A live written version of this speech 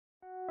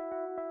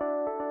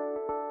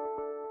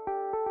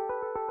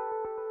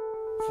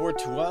For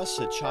to us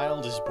a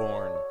child is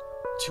born,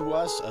 to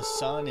us a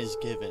son is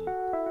given,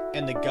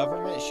 and the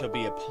government shall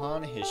be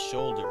upon his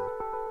shoulder,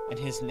 and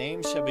his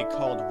name shall be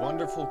called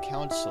Wonderful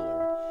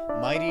Counselor,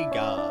 Mighty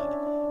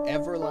God,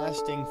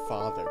 Everlasting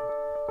Father,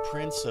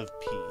 Prince of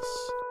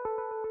Peace.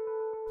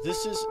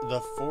 This is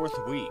the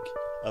 4th week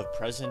of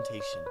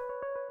presentation.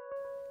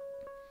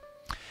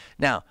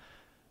 Now,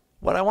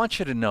 what I want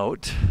you to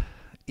note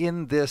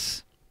in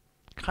this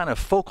kind of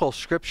focal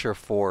scripture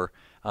for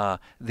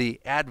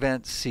the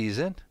Advent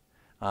season,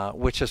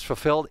 which is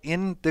fulfilled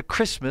in the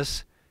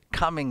Christmas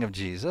coming of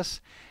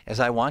Jesus, is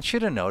I want you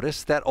to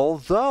notice that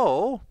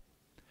although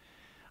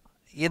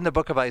in the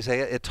book of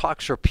Isaiah it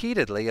talks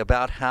repeatedly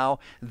about how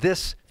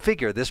this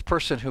figure, this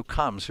person who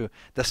comes,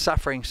 the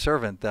suffering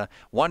servant, the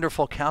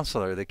wonderful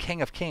counselor, the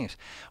King of Kings,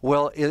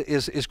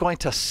 is going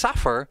to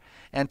suffer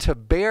and to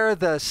bear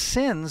the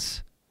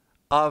sins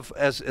of,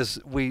 as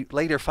we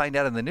later find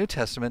out in the New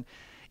Testament,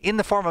 in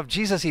the form of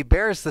Jesus, he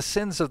bears the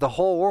sins of the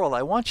whole world.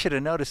 I want you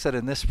to notice that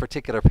in this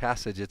particular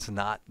passage, it's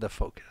not the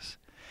focus.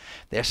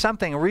 There's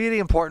something really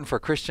important for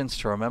Christians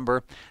to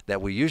remember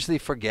that we usually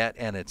forget,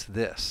 and it's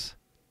this.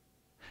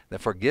 The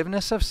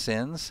forgiveness of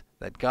sins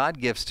that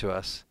God gives to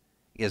us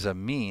is a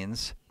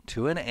means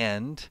to an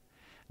end,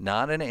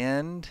 not an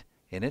end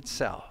in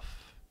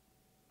itself.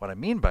 What I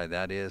mean by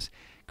that is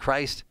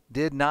Christ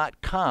did not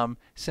come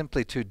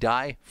simply to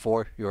die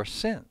for your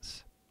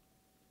sins.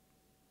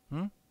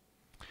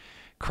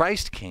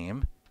 Christ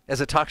came, as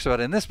it talks about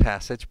in this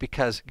passage,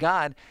 because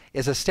God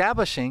is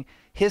establishing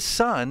his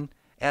Son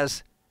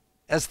as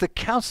the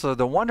counselor,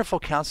 the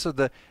wonderful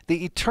counselor,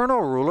 the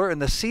eternal ruler in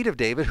the seat of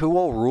David who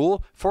will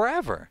rule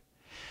forever.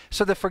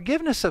 So the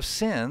forgiveness of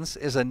sins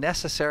is a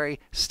necessary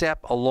step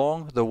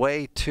along the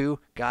way to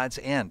God's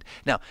end.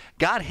 Now,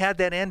 God had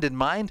that end in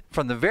mind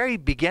from the very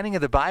beginning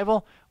of the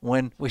Bible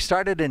when we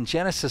started in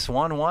Genesis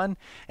 1:1,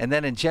 and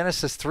then in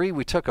Genesis 3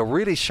 we took a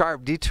really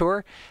sharp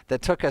detour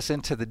that took us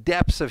into the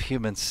depths of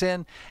human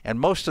sin, and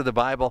most of the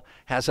Bible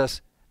has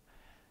us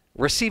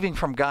receiving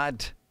from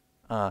God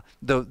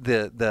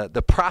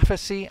the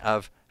prophecy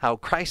of how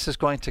Christ is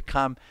going to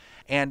come,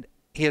 and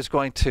he is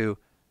going to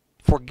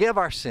forgive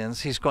our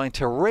sins. He's going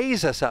to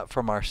raise us up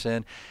from our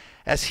sin.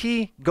 As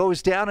he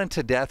goes down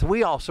into death,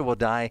 we also will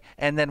die,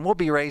 and then we'll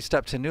be raised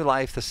up to new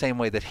life the same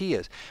way that he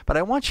is. But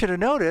I want you to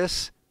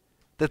notice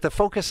that the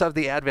focus of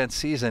the Advent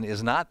season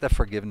is not the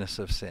forgiveness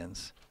of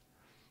sins.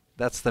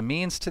 That's the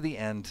means to the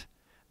end.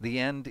 The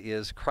end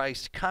is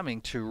Christ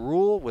coming to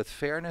rule with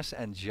fairness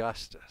and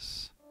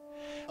justice.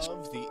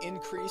 Of the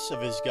increase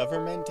of his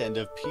government and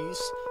of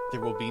peace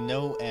there will be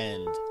no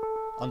end,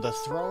 on the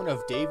throne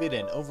of David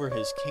and over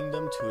his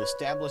kingdom, to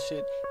establish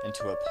it and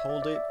to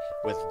uphold it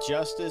with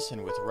justice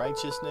and with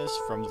righteousness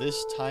from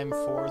this time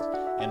forth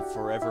and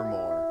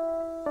forevermore.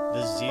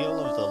 The zeal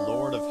of the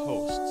Lord of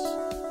hosts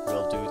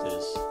will do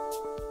this.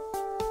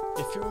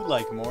 If you would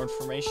like more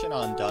information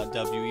on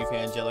 .W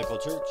Evangelical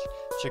Church,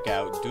 check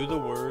out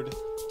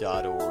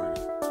dotheword.org.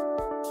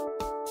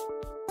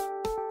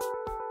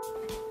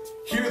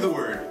 Hear the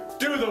word,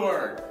 do the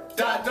word.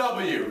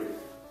 .W